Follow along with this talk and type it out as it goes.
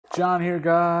John here,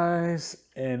 guys,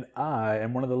 and I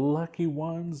am one of the lucky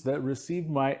ones that received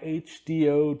my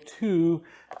HDO2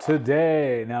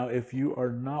 today. Now, if you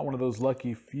are not one of those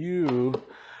lucky few,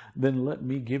 then let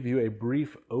me give you a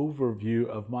brief overview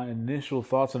of my initial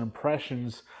thoughts and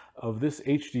impressions of this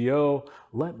HDO.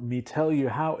 Let me tell you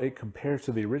how it compares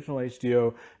to the original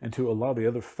HDO and to a lot of the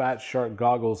other Fatshark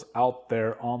goggles out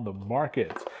there on the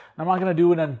market. I'm not going to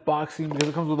do an unboxing because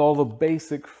it comes with all the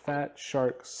basic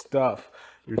Fatshark stuff.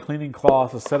 Your cleaning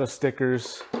cloth, a set of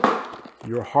stickers,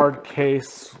 your hard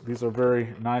case. These are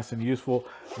very nice and useful.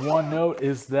 One note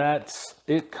is that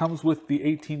it comes with the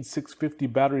 18650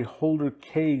 battery holder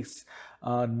case,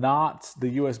 not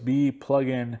the USB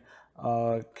plug-in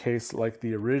case like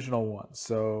the original one.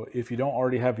 So if you don't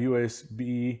already have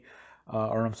USB,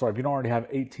 if you don't already have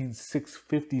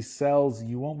 18650 cells,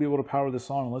 you won't be able to power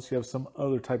this on unless you have some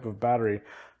other type of battery.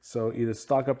 So either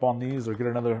stock up on these or get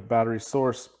another battery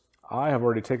source. I have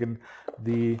already taken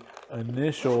the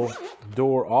initial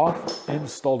door off,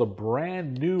 installed a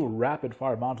brand new rapid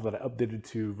fire mount that I updated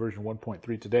to version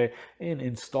 1.3 today, and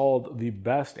installed the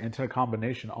best antenna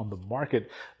combination on the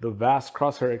market, the VAS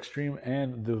Crosshair Extreme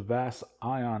and the VAS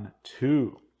Ion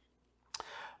 2.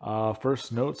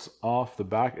 First notes off the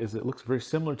back is it looks very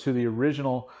similar to the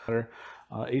original.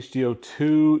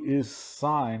 HDO2 is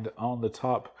signed on the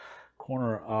top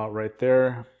corner right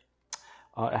there.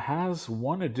 It has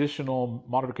one additional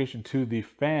modification to the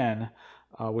fan,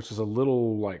 which is a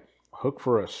little like hook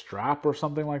for a strap or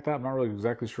something like that. I'm not really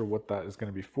exactly sure what that is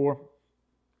going to be for.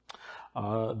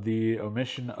 The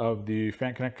omission of the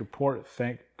fan connector port,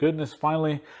 thank goodness,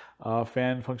 finally,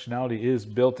 fan functionality is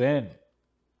built in.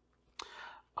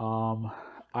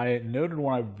 I noted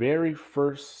when I very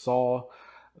first saw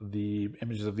the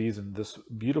images of these and this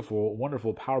beautiful,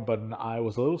 wonderful power button, I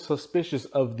was a little suspicious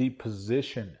of the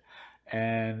position.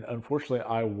 And unfortunately,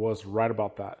 I was right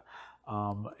about that.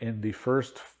 In the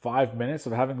first 5 minutes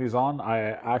of having these on,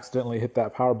 I accidentally hit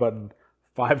that power button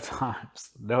 5 times.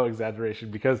 No exaggeration,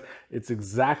 because it's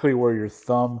exactly where your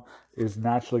thumb is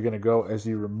naturally going to go as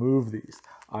you remove these.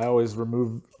 I always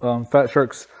remove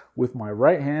Fatsharks with my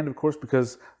right hand, of course,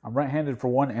 because I'm right-handed for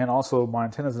one, and also my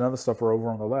antennas and other stuff are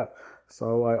over on the left.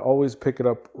 So I always pick it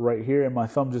up right here, and my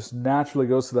thumb just naturally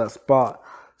goes to that spot.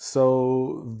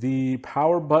 So the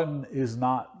power button is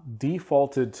not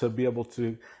defaulted to be able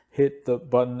to hit the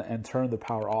button and turn the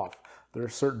power off. There are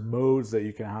certain modes that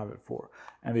you can have it for.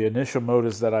 And the initial mode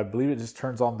is that I believe it just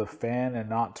turns on the fan and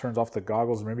not turns off the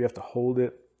goggles. Maybe you have to hold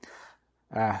it.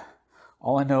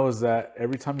 All I know is that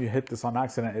every time you hit this on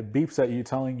accident, it beeps at you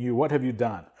telling you, what have you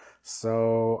done?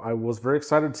 So I was very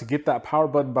excited to get that power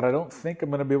button, but I don't think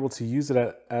I'm going to be able to use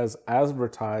it as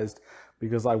advertised,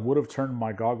 because I would have turned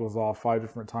my goggles off 5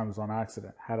 different times on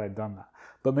accident had I done that.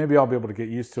 But maybe I'll be able to get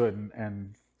used to it.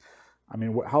 And I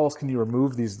mean, how else can you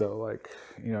remove these though? Like,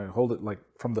 you know, hold it like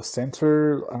from the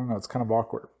center. I don't know. It's kind of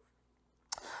awkward.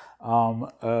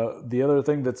 The other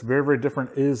thing that's very, very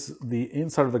different is the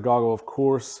inside of the goggle. Of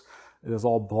course, it is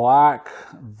all black.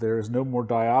 There's no more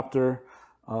diopter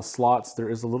slots. There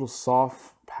is a little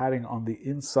soft padding on the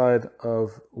inside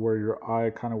of where your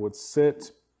eye kind of would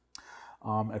sit.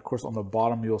 Of course, on the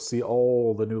bottom, you'll see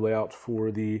all the new layout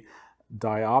for the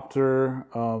diopter,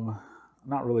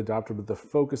 not really diopter, but the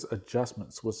focus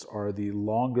adjustments, which are the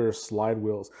longer slide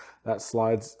wheels that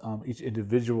slides each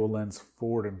individual lens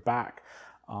forward and back.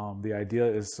 The idea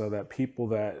is so that people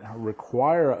that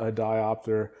require a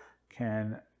diopter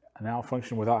can now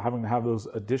function without having to have those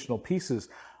additional pieces.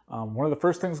 One of the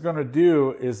first things I'm going to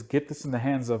do is get this in the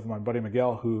hands of my buddy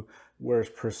Miguel, who wears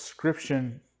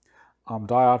prescription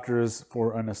diopters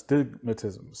for an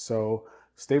astigmatism. So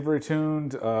stay very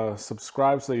tuned,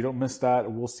 subscribe so that you don't miss that.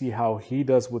 We'll see how he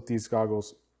does with these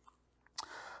goggles.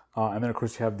 And then of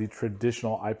course you have the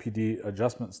traditional IPD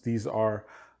adjustments. These are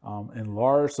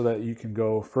enlarged so that you can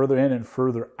go further in and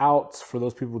further out for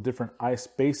those people with different eye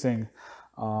spacing,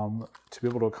 to be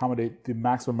able to accommodate the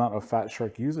maximum amount of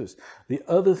Fatshark users. The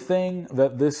other thing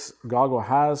that this goggle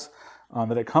has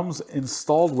that it comes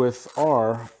installed with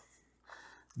are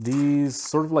these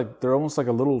sort of like, they're almost like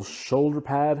a little shoulder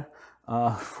pad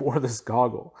for this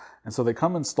goggle. And so they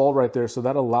come installed right there, so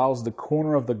that allows the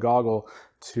corner of the goggle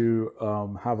to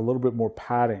have a little bit more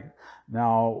padding.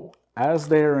 Now, as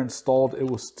they are installed, it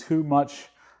was too much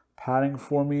padding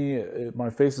for me. My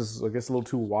face is, I guess, a little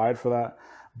too wide for that.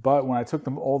 But when I took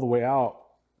them all the way out,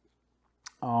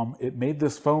 it made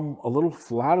this foam a little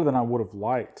flatter than I would have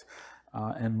liked.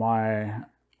 And my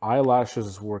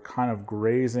eyelashes were kind of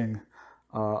grazing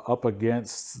up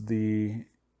against the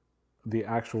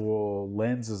actual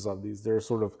lenses of these. They're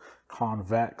sort of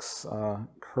convex,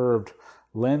 curved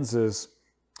lenses.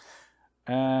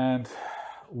 And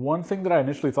one thing that I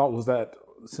initially thought was that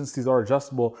since these are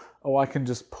adjustable, oh, I can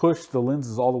just push the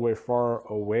lenses all the way far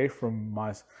away from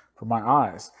my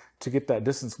eyes to get that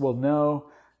distance. Well,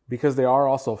 no, because they are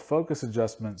also focus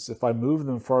adjustments. If I move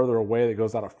them farther away, it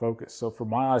goes out of focus. So for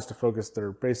my eyes to focus,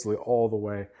 they're basically all the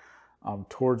way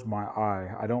towards my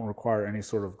eye. I don't require any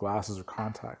sort of glasses or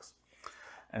contacts.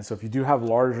 And so if you do have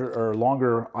larger or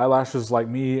longer eyelashes like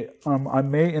me, I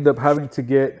may end up having to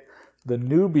get the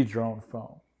newbie drone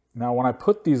foam. Now, when I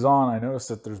put these on, I noticed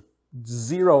that there's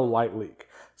zero light leak.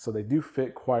 So they do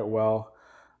fit quite well.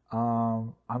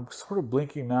 I'm sort of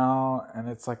blinking now, and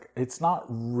it's like, it's not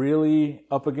really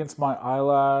up against my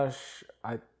eyelash.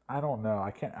 I don't know.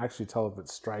 I can't actually tell if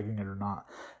it's striking it or not.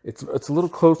 It's a little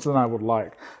closer than I would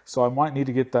like. So I might need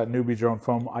to get that newbie drone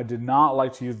foam. I did not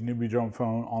like to use the newbie drone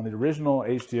foam on the original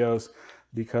HDOs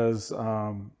because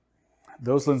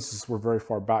those lenses were very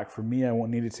far back. For me, I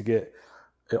needed to get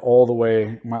it all the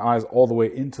way, my eyes all the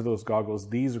way into those goggles.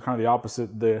 These are kind of the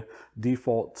opposite. The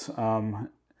default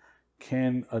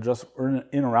can adjust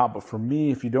in or out, but for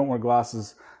me, if you don't wear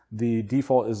glasses, the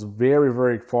default is very,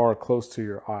 very far close to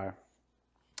your eye.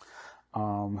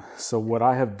 So what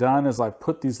I have done is I've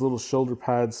put these little shoulder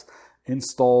pads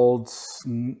installed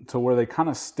to where they kind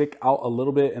of stick out a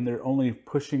little bit and they're only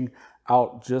pushing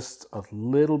out just a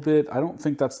little bit. I don't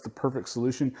think that's the perfect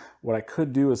solution. What I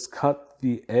could do is cut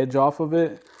the edge off of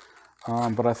it,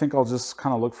 but I think I'll just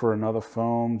kind of look for another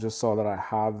foam just so that I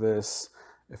have this.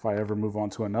 If I ever move on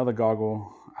to another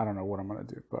goggle, I don't know what I'm going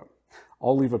to do, but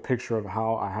I'll leave a picture of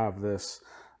how I have this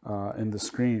in the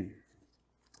screen.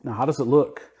 Now, how does it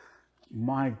look?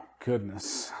 My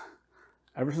goodness.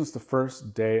 Ever since the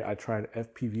first day I tried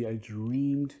FPV, I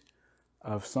dreamed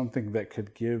of something that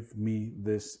could give me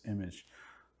this image.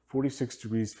 46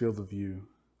 degrees field of view,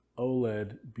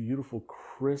 OLED, beautiful,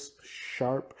 crisp,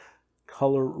 sharp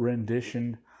color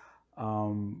rendition.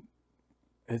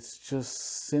 It's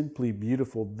just simply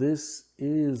beautiful. This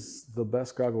is the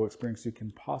best goggle experience you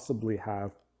can possibly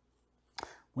have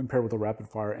when paired with a rapid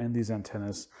fire and these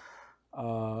antennas.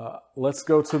 Let's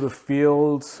go to the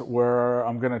field where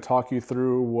I'm going to talk you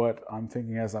through what I'm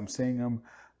thinking as I'm seeing them.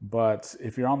 But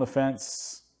if you're on the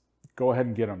fence, go ahead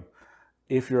and get them.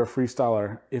 If you're a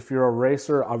freestyler, if you're a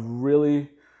racer, I really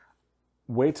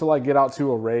wait till I get out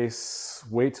to a race,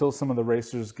 wait till some of the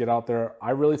racers get out there. I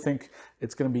really think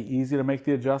it's going to be easy to make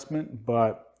the adjustment,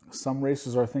 but some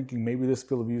racers are thinking maybe this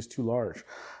field of view is too large.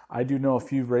 I do know a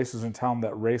few racers in town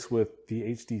that race with the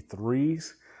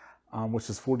HD3s, which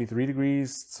is 43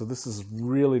 degrees. So this is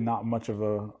really not much of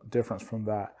a difference from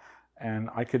that. And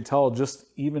I could tell just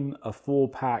even a full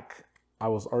pack, I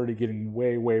was already getting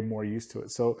way, way more used to it.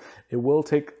 So it will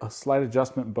take a slight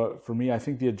adjustment, but for me, I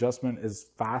think the adjustment is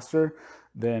faster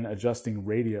than adjusting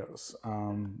radios.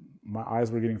 My eyes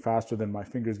were getting faster than my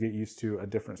fingers get used to a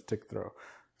different stick throw.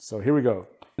 So here we go.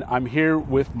 I'm here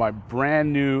with my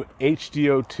brand new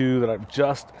HDO2 that I've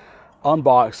just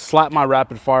unboxed, slapped my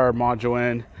rapid fire module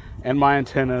in and my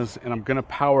antennas, and I'm gonna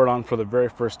power it on for the very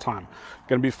first time.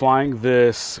 Gonna be flying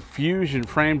this Fusion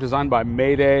frame designed by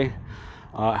Mayday.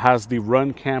 It has the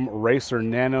RunCam Racer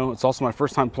Nano. It's also my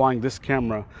first time flying this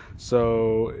camera,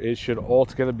 so it should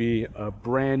altogether be a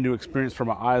brand new experience for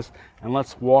my eyes. And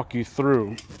let's walk you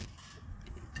through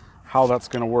how that's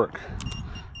gonna work.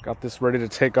 Got this ready to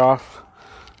take off.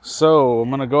 So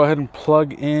I'm gonna go ahead and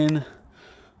plug in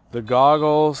the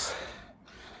goggles.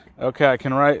 Okay, I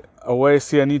can right away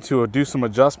see I need to do some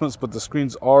adjustments, but the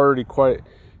screen's already quite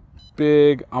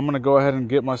big. I'm gonna go ahead and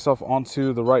get myself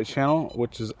onto the right channel,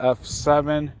 which is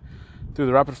F7. Through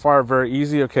the rapid fire, very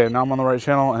easy. Okay, now I'm on the right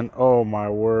channel, and oh my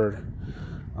word.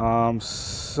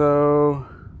 So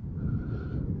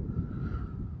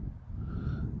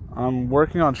I'm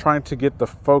working on trying to get the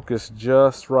focus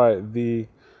just right. The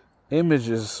image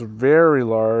is very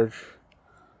large.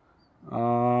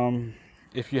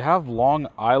 If you have long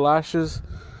eyelashes,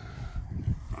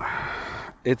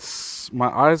 my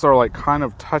eyes are like kind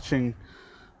of touching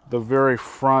the very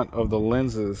front of the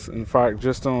lenses. In fact,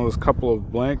 just on those couple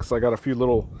of blinks, I got a few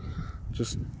little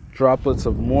just droplets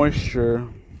of moisture.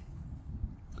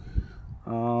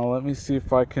 Let me see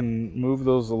if I can move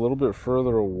those a little bit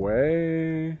further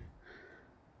away.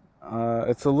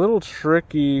 It's a little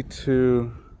tricky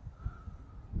to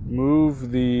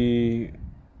move the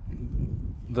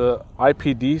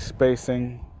IPD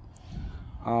spacing.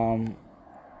 I'm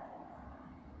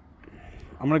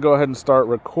gonna go ahead and start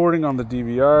recording on the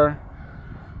DVR.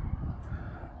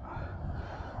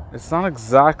 It's not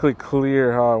exactly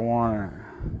clear how I want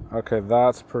it. Okay,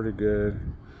 that's pretty good.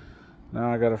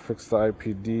 Now I gotta fix the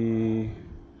IPD.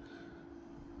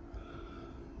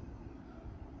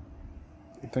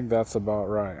 I think that's about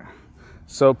right.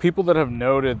 So people that have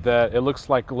noted that it looks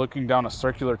like looking down a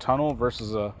circular tunnel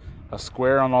versus a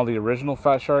square on all the original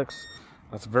Fatsharks,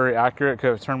 that's very accurate. Okay,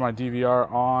 I've turned my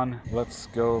DVR on. Let's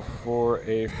go for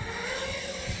a...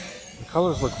 The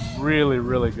colors look really,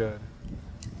 really good.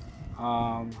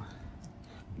 The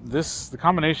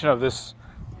combination of this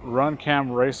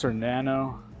Runcam Racer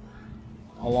Nano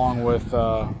along with...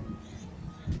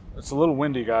 it's a little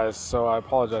windy, guys, so I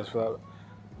apologize for that.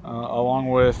 Along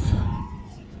with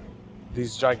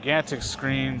these gigantic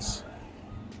screens.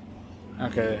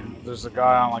 Okay, there's a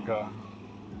guy on like a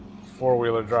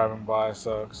four-wheeler driving by,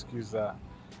 so excuse that.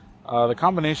 The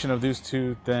combination of these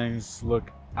two things look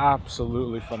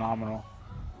absolutely phenomenal.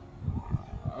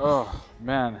 Oh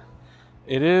man,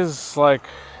 it is like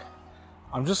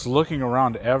I'm just looking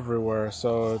around everywhere,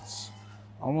 so it's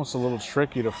almost a little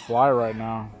tricky to fly right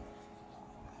now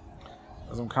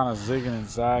as I'm kind of zigging and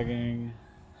zagging.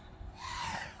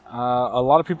 A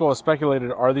lot of people have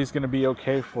speculated, are these going to be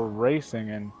okay for racing?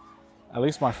 And at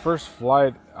least my first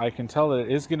flight, I can tell that it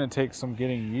is going to take some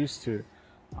getting used to.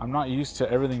 I'm not used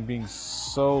to everything being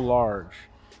so large.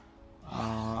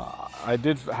 I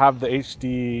did have the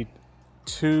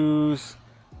HD2s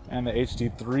and the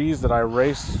HD3s that I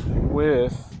raced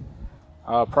with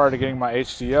prior to getting my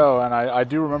HDO, and I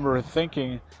do remember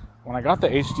thinking when I got the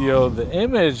HDO, the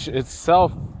image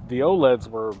itself, the OLEDs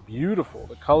were beautiful.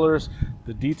 The colors,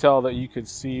 the detail that you could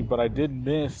see, but I did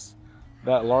miss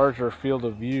that larger field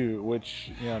of view,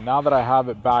 which, you know, now that I have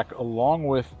it back, along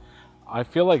with, I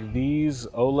feel like these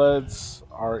OLEDs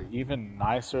are even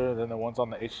nicer than the ones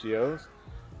on the HDOs.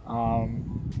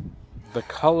 The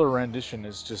color rendition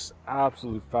is just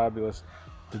absolutely fabulous.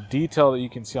 The detail that you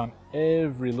can see on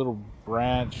every little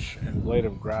branch and blade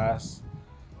of grass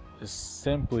is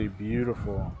simply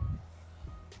beautiful.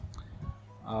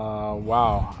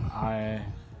 Wow,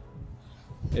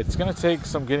 it's gonna take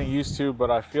some getting used to,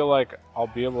 but I feel like I'll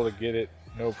be able to get it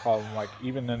no problem. Like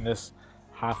even in this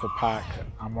half a pack,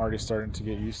 I'm already starting to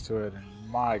get used to it, and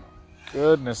my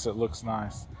goodness, it looks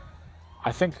nice.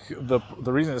 I think the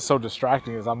reason it's so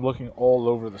distracting is I'm looking all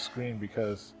over the screen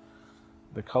because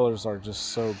the colors are just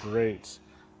so great.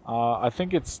 I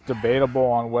think it's debatable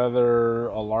on whether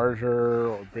a larger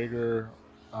or bigger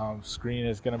screen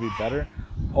is going to be better.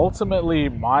 Ultimately,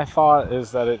 my thought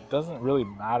is that it doesn't really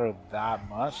matter that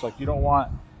much. Like, you don't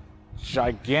want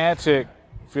gigantic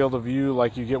field of view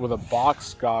like you get with a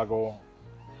box goggle,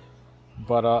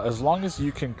 but as long as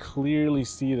you can clearly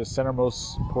see the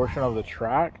centermost portion of the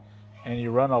track and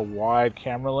you run a wide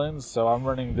camera lens, so I'm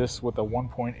running this with a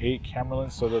 1.8 camera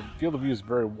lens, so the field of view is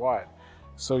very wide.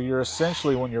 So you're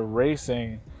essentially, when you're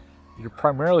racing, you're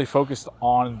primarily focused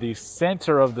on the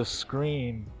center of the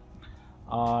screen,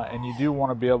 and you do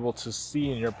want to be able to see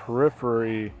in your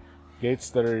periphery gates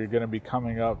that are going to be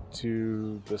coming up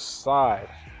to the side.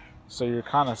 So you're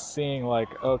kind of seeing like,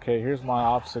 okay, here's my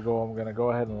obstacle, I'm going to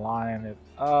go ahead and line it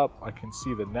up. I can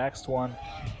see the next one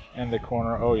and the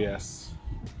corner. Oh yes,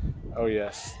 oh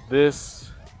yes, this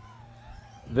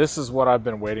is what I've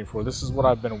been waiting for. This is what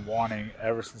I've been wanting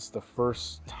ever since the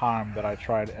first time that I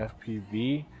tried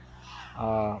FPV.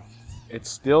 It's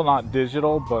still not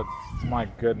digital, but my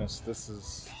goodness, this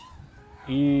is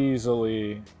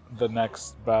easily the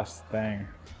next best thing.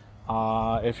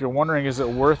 If you're wondering, is it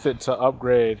worth it to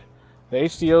upgrade? The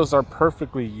HDOs are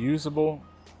perfectly usable.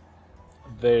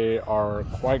 They are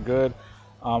quite good.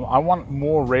 I want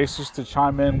more racers to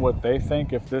chime in what they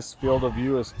think, if this field of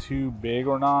view is too big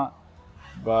or not.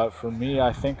 But for me,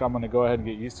 I think I'm going to go ahead and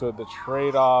get used to it. The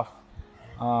trade-off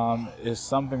is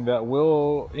something that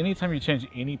will, anytime you change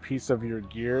any piece of your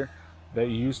gear that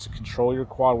you use to control your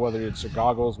quad, whether it's your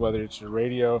goggles, whether it's your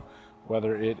radio,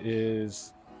 whether it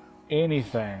is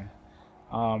anything,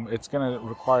 it's going to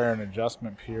require an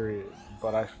adjustment period.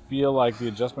 But I feel like the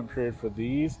adjustment period for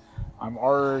these, I'm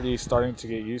already starting to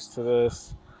get used to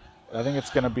this. I think it's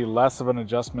going to be less of an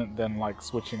adjustment than like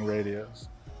switching radios.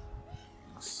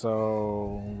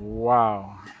 So,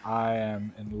 wow, I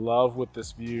am in love with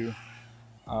this view.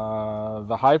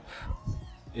 The hype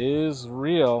is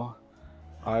real.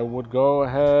 I would go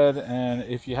ahead, and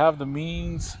if you have the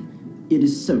means... It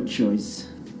is so choice.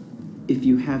 If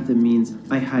you have the means,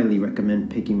 I highly recommend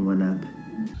picking one up.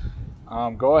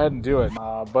 Go ahead and do it.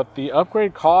 But the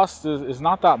upgrade cost is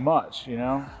not that much, you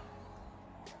know?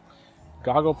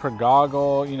 Goggle per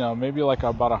goggle, you know, maybe like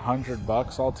about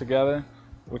 $100 altogether,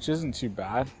 which isn't too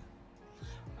bad.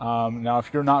 Now,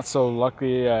 if you're not so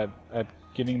lucky at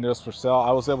getting this for sale,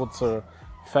 I was able to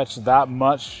fetch that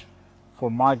much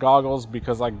for my goggles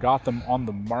because I got them on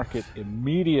the market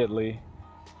immediately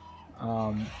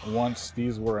once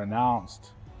these were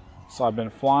announced. So I've been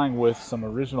flying with some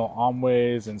original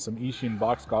Omways and some Ishin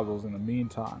box goggles in the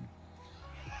meantime.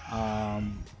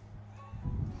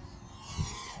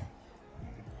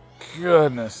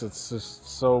 Goodness, it's just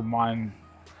so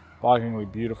mind-bogglingly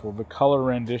beautiful. The color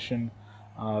rendition,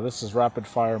 this is rapid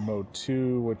fire mode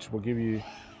 2, which will give you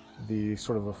the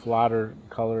sort of a flatter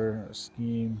color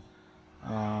scheme.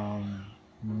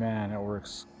 Man, it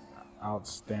works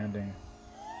outstanding.